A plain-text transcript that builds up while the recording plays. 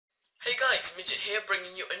guys, Midget here,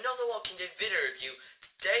 bringing you another Walking Dead video review.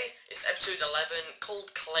 Today is episode 11, called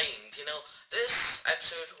Claimed. This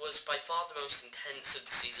episode was by far the most intense of the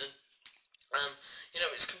season.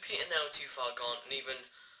 It's competing now Too Far Gone, and even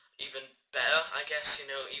better, I guess,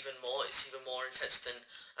 even more. It's even more intense than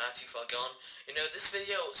Too Far Gone. This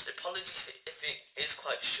video, apologies if it is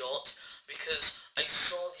quite short, because I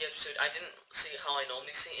saw the episode. I didn't see how I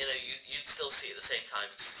normally see it. You'd still see it at the same time,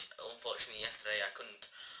 because unfortunately yesterday I couldn't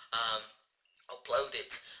upload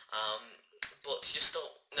it, but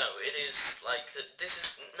it is like this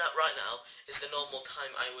is not right now is the normal time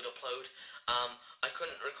I would upload. I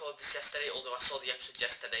couldn't record this yesterday, although I saw the episode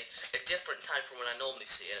yesterday, a different time from when I normally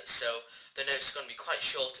see it, so the notes are going to be quite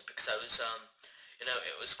shorter, because I was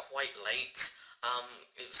it was quite late.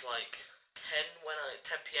 It was like 10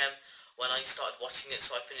 p.m. when I started watching it,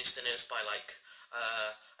 so I finished the notes by like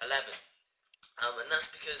 11. And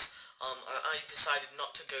that's because I decided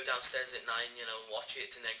not to go downstairs at 9, watch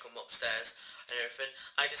it and then come upstairs and everything.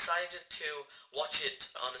 I decided to watch it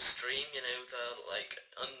on a stream, the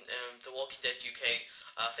Walking Dead UK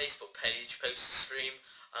Facebook page posts a stream,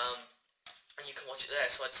 and you can watch it there.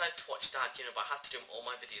 So I decided to watch that, but I had to do all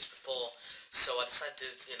my videos before, so I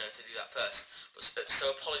decided to do that first. So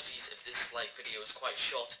apologies if this video is quite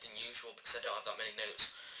shorter than usual, because I don't have that many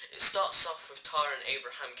notes. It starts off with Tara and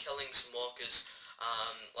Abraham killing some walkers,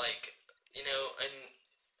 and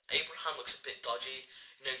Abraham looks a bit dodgy.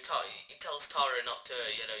 He tells Tara not to,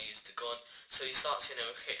 use the gun, so he starts, hitting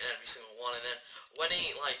every single one, and then when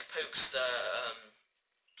he, pokes the,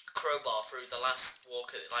 crowbar through the last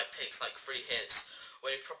walker, it, takes, 3 hits,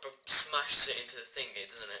 when he proper smashes it into the thingy,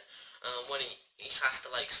 doesn't it? When he has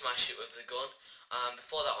to, smash it with the gun.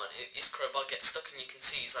 Before that one, his crowbar gets stuck, and you can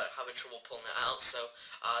see he's, having trouble pulling it out, so,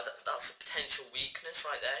 that's a potential weakness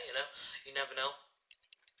right there, you never know.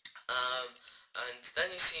 And then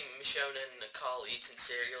you see Michonne and Carl eating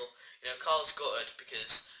cereal. Carl's gutted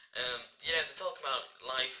because, they're talking about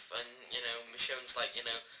life, and, Michonne's starting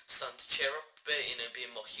to cheer up a bit,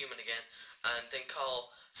 being more human again. And then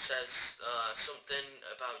Carl says, something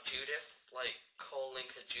about Judith, calling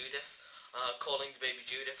her Judith, calling the baby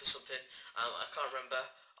Judith or something. I can't remember.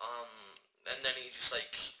 And then he just,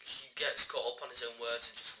 he gets caught up on his own words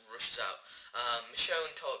and just rushes out.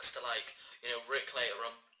 Michonne talks to, Rick later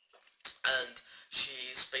on, and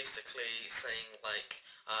she's basically saying,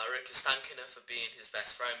 Rick is thanking her for being his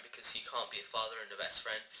best friend, because he can't be a father and a best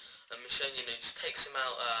friend. And Michonne, just takes him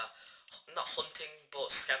out, not hunting,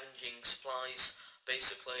 but scavenging supplies,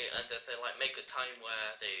 basically, and that they, make a time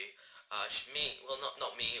where they should meet, well,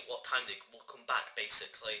 not meet, what time they will come back,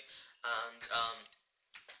 basically. And,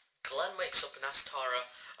 Glenn wakes up and asks Tara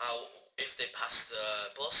if they passed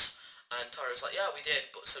the bus, and Tara's like, yeah, we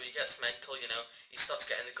did, but so he gets mental, he starts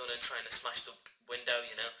getting the gun and trying to smash the window,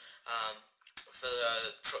 for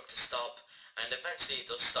the truck to stop, and eventually it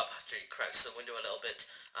does stop after he cracks the window a little bit.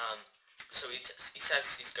 So he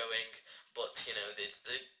says he's going, but,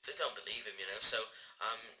 they don't believe him, so,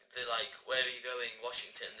 they're like, where are you going,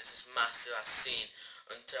 Washington? There's this massive ass scene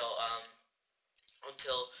until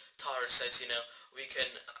Tara says, we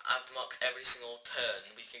can have marked every single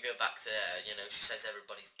turn, we can go back there, she says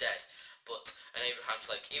everybody's dead, and Abraham's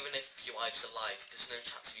like, even if your wife's alive, there's no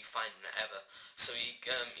chance of you finding her ever. So he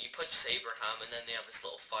punches Abraham, and then they have this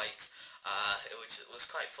little fight, which was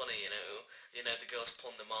quite funny, the girls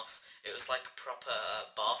pulling them off. It was like a proper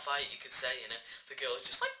bar fight, you could say, the girls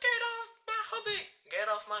just like, get off my hubby, get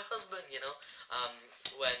off my husband,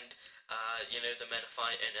 when the men are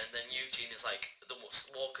fighting, and then Eugene is like, the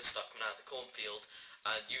walker's start coming out of the cornfield,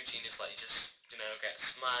 and Eugene is like, just,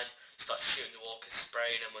 gets mad, starts shooting the walkers,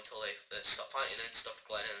 spraying them until they stop fighting and stuff,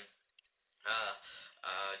 Glenn and,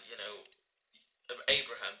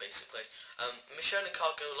 Abraham, basically. Michonne and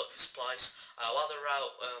Carl go look for supplies. While they're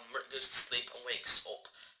out, Rick goes to sleep and wakes up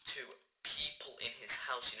to people in his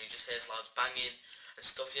house, he just hears loud banging and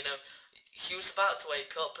stuff, He was about to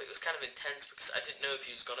wake up, but it was kind of intense, because I didn't know if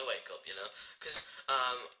he was going to wake up, because,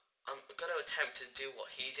 I'm going to attempt to do what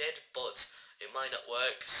he did, but it might not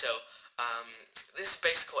work, so, this is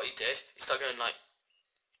basically what he did. He started going,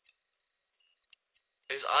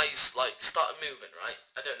 his eyes, started moving, right?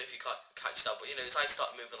 I don't know if you catch that, but, his eyes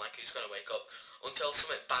started moving like he was going to wake up, until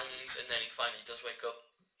something bangs, and then he finally does wake up.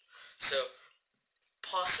 So,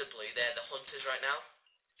 possibly they're the hunters right now.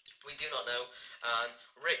 We do not know. And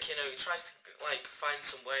Rick, he tries to, find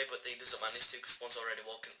some way, but he doesn't manage to, because one's already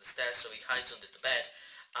walking up the stairs, so he hides under the bed.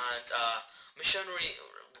 And, Michonne,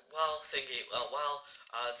 while they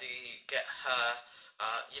get her,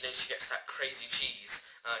 she gets that crazy cheese,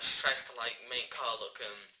 she tries to, make Carl look,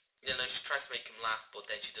 you know, she tries to make him laugh, but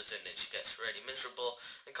then she doesn't, and she gets really miserable.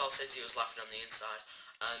 And Carl says he was laughing on the inside,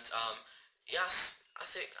 and he asks,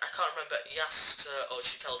 I can't remember, he asks her, or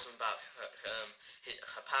she tells him about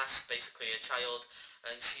her past, basically a child,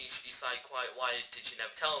 and she's like, why did you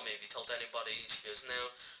never tell me? Have you told anybody? And she goes, no.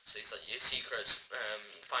 So he's like, your secret's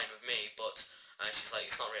fine with me, but she's like,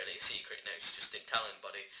 it's not really a secret, no, she just didn't tell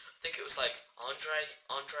anybody. I think it was like Andre,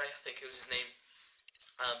 I think it was his name.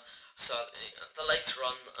 Um, so the later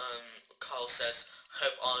on, Carl says,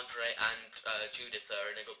 hope Andre and Judith are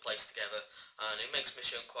in a good place together, and it makes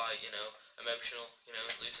Michonne quite, emotional,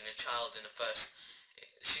 losing a child in the first.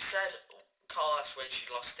 She said, Carl asked when she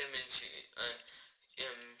lost him, um,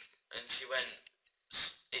 and she went,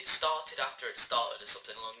 it started after it started, or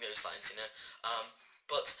something along those lines,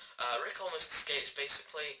 But Rick almost escapes,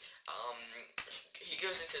 basically. He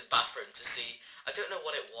goes into the bathroom to see, I don't know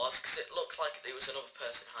what it was, because it looked like there was another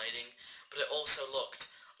person hiding, but it also looked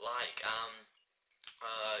like,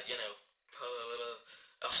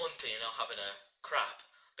 a hunter, having a crap,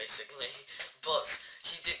 basically. But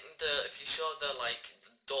he didn't, if you saw the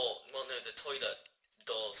door, well no, the toilet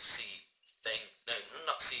door seat thing, no,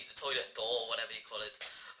 not seat, the toilet door, whatever you call it,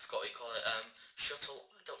 I forgot what you call it, shuttle,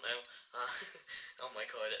 I don't know, oh my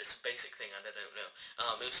god, it's a basic thing, I don't know,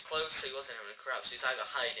 it was closed, so he wasn't having a crap, so he's either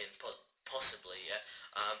hiding, possibly, yeah,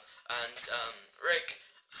 Rick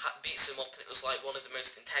beats him up, and it was like one of the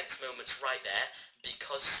most intense moments right there,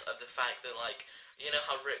 because of the fact that,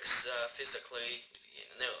 how Rick's physically,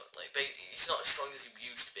 he's not as strong as he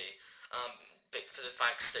used to be, but for the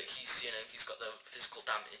fact that he's got the physical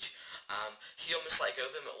damage. He almost let go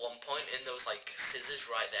of him at one point, and there was scissors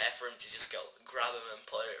right there for him to just go grab him and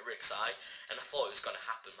put it at Rick's eye, and I thought it was gonna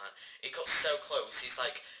happen, man. It got so close, he's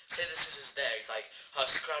like, say the scissors there, he's like,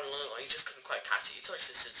 scrabbling along, he just couldn't quite catch it. He touched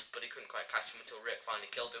the scissors, but he couldn't quite catch him until Rick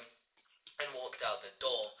finally killed him and walked out the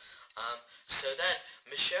door. So then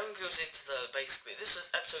Michonne goes into basically,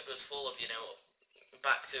 episode was full of,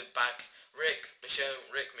 back to back Rick, Michonne,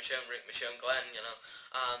 Glenn,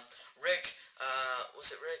 Rick, was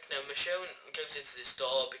it Rick? No, Michonne goes into this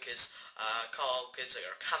door because Carl gives her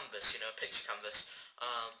a canvas, a picture canvas.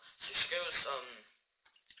 So she goes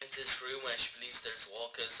into this room where she believes there's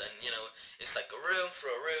walkers, and it's like a room for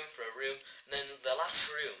a room for a room, and then the last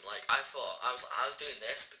room, I thought I was doing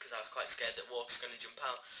this because I was quite scared that walkers gonna jump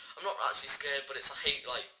out. I'm not actually scared, but I hate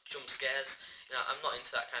jump scares. I'm not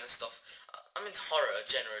into that kind of stuff. I'm into horror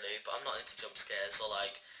generally, but I'm not into jump scares or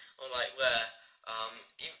where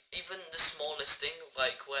even the smallest thing,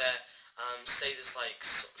 where say there's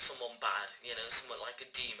someone bad, someone like a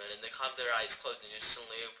demon, and they have their eyes closed and you just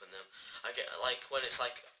suddenly open them. I get when it's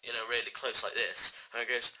really close like this, and I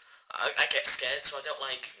get scared, so I don't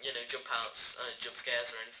jump outs, jump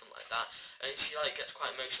scares or anything like that. And she gets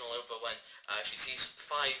quite emotional over when she sees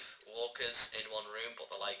 5 walkers in one room, but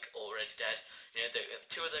they're already dead.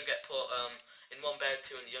 Two of them get put in one bed,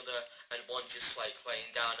 2 in the other, and one just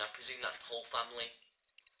laying down. I presume that's the whole family.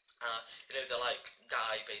 They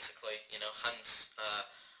die basically, hands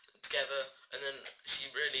together, and then she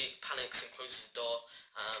really panics and closes the door.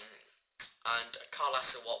 And Carl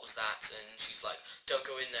asks her what was that, and she's like, don't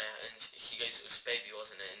go in there, and he goes, it was a baby,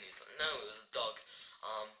 wasn't it? And he's like, no, it was a dog.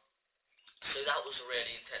 So that was a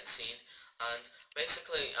really intense scene, and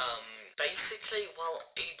basically while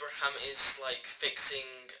Abraham is fixing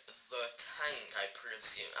the tank, I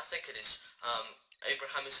presume, I think it is,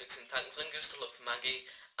 Abraham is fixing the tank, Glenn goes to look for Maggie,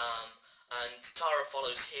 and Tara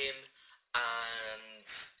follows him, and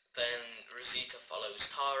then Rosita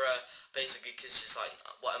follows Tara, basically because she's like,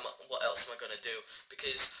 what else am I gonna do?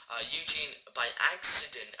 Because Eugene, by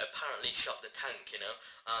accident, apparently shot the tank,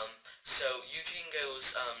 So Eugene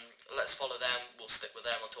goes, let's follow them, we'll stick with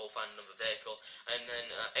them until we'll find another vehicle. And then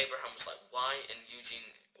Abraham was like, why? And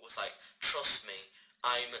Eugene was like, trust me,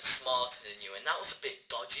 I'm smarter than you. And that was a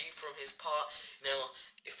bit dodgy from his part.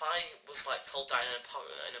 If I was told that in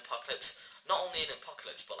an apocalypse, not only in an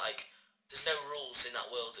apocalypse, but there's no rules in that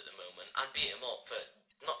world at the moment, I'd beat him up for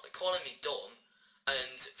not calling me dumb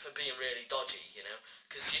and for being really dodgy,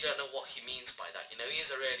 because you don't know what he means by that,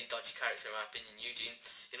 he's a really dodgy character in my opinion, Eugene,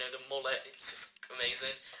 the mullet, it's just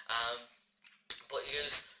amazing, but he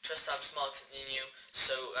goes, trust I'm smarter than you.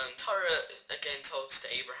 So Tara again talks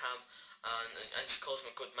to Abraham, and she calls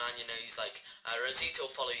him a good man, he's like, Rosita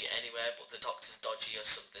will follow you anywhere, but the doctor's dodgy or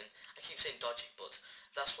something. I keep saying dodgy, but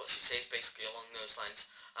that's what she says basically along those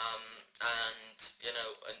lines. And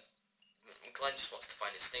Glenn just wants to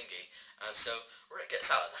find his thingy. So Rick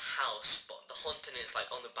gets out of the house, but the hunter is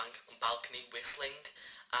on the balcony whistling,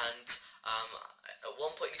 and at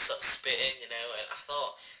one point he starts spitting, and I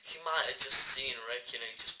thought he might have just seen Rick,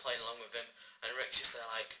 he's just playing along with him, and Rick's just there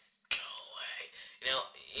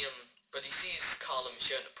but he sees Carl and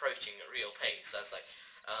Michonne approaching at real pace. That's like,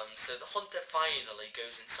 so the hunter finally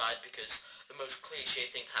goes inside because the most cliche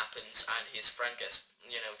thing happens, and his friend gets,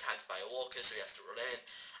 attacked by a walker, so he has to run in.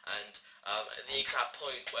 And at the exact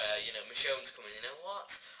point where, Michonne's coming,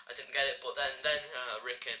 what? I didn't get it, but then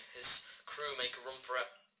Rick and his crew make a run for it.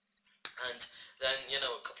 And then,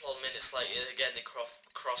 a couple of minutes later, again, they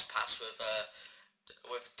cross paths with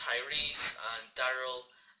Tyrese and Daryl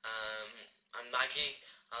and Maggie,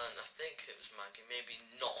 and I think it was Maggie, maybe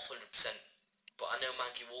not 100%, but I know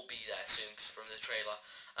Maggie will be there soon because from the trailer.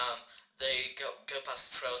 They go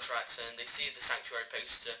past the trail tracks and they see the sanctuary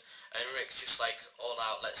poster, and Rick's just like, all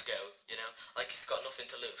out, let's go, like he's got nothing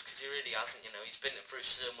to lose, because he really hasn't, he's been through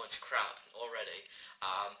so much crap already.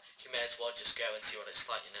 He may as well just go and see what it's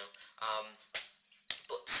like,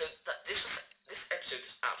 but so this episode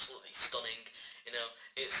is absolutely stunning.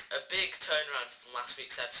 It's a big turnaround from last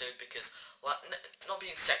week's episode, because, not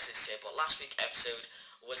being sexist here, but last week's episode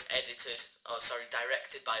was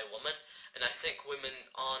directed by a woman, and I think women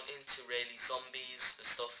aren't into really zombies and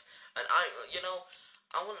stuff, and I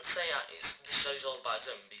wouldn't say this show's all about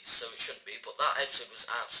zombies, so it shouldn't be, but that episode was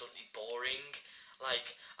absolutely boring.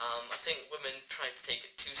 Like, I think women tried to take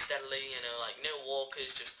it too steadily, like, no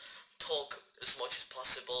walkers, just talk as much as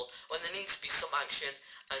possible, when there needs to be some action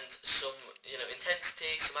and some,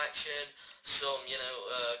 intensity, some action, some,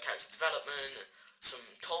 character development, some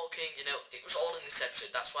talking, it was all in this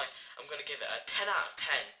episode. That's why I'm going to give it a 10 out of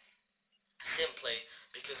 10, simply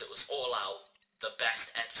because it was all out the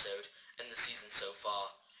best episode in the season so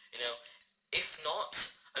far. If not,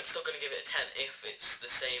 I'm still going to give it a 10 if it's the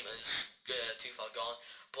same as Too Far Gone,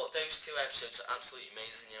 but those two episodes are absolutely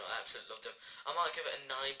amazing, I absolutely loved them. I might give it a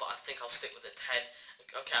 9, but I think I'll stick with a 10.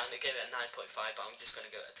 Okay, I'm going to give it a 9.5, but I'm just going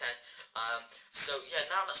to go at a 10. So yeah,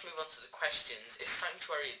 now let's move on to the questions. Is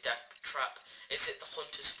Sanctuary a death trap? Is it the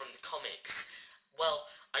hunters from the comics? Well,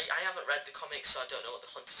 I haven't read the comics, so I don't know what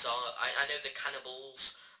the hunters are. I know they're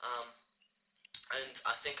cannibals, and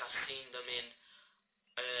I think I've seen them in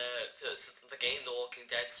the game, The Walking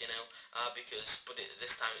Dead,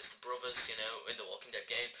 this time it's the brothers, in the Walking Dead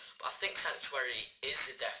game. But I think Sanctuary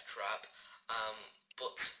is a death trap,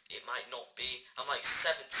 but it might not be. I'm like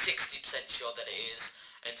 60% sure that it is,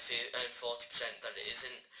 and 40% that it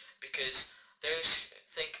isn't, because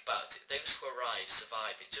think about it, those who arrive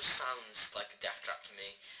survive. It just sounds like a death trap to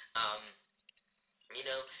me.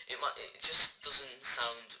 It just doesn't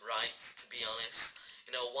sound right, to be honest.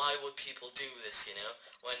 Why would people do this,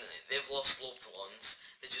 when they've lost loved ones,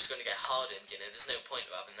 they're just going to get hardened, there's no point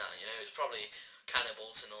of having that, it's probably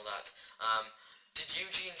cannibals and all that. Did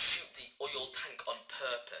Eugene shoot the oil tank on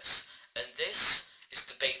purpose? And this is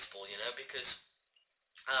debatable, because,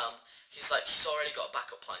 he's already got a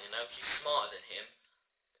backup plan, he's smarter than him,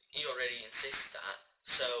 he already insists that,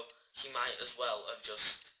 so he might as well have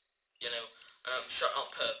just, shot on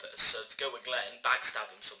purpose, so to go with Glenn, backstab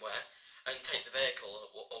him somewhere, and take the vehicle,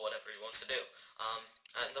 or whatever he wants to do.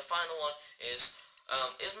 And the final one is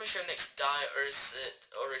Michonne next to die, or is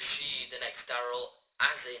she the next Daryl?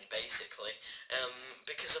 As in, basically,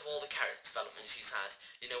 because of all the character development she's had.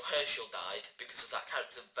 Herschel died because of that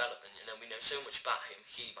character development, we know so much about him,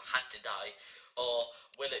 he had to die. Or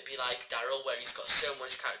will it be like Daryl, where he's got so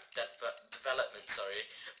much character development,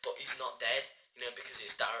 but he's not dead, because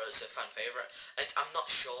it's Daryl, it's a fan favourite? And I'm not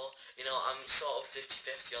sure, I'm sort of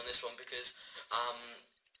 50-50 on this one, because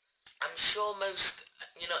I'm sure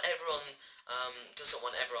everyone doesn't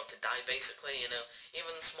want everyone to die, basically,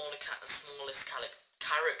 even the smallest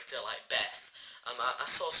character like Beth. I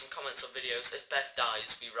saw some comments on videos, if Beth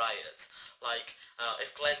dies, we riot. Like,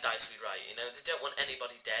 if Glenn dies, we riot, they don't want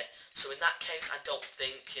anybody dead. So in that case, I don't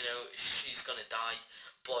think, she's gonna die.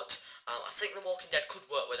 But I think The Walking Dead could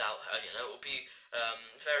work without her, it would be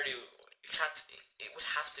it would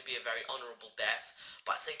have to be a very honourable death,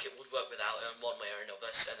 but I think it would work without her in one way or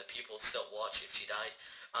another, and the people would still watch if she died.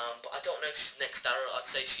 But I don't know if she's next Daryl. I'd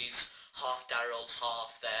say she's half Daryl,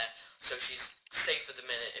 half there, so she's safe at the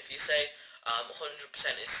minute. If you say 100%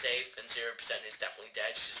 is safe and 0% is definitely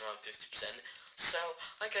dead, she's around 50%. So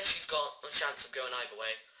I guess she's got a chance of going either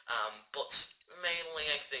way. But mainly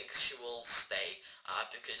I think she will stay,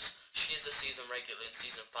 because she is a season regular in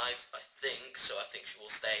season 5, I think, so I think she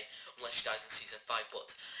will stay unless she dies in season 5.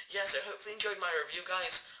 But yeah, so hopefully you enjoyed my review,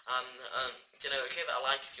 guys. Give it a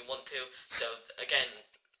like if you want to. So again,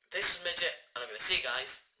 this is Midget, and I'm going to see you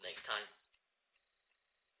guys next time.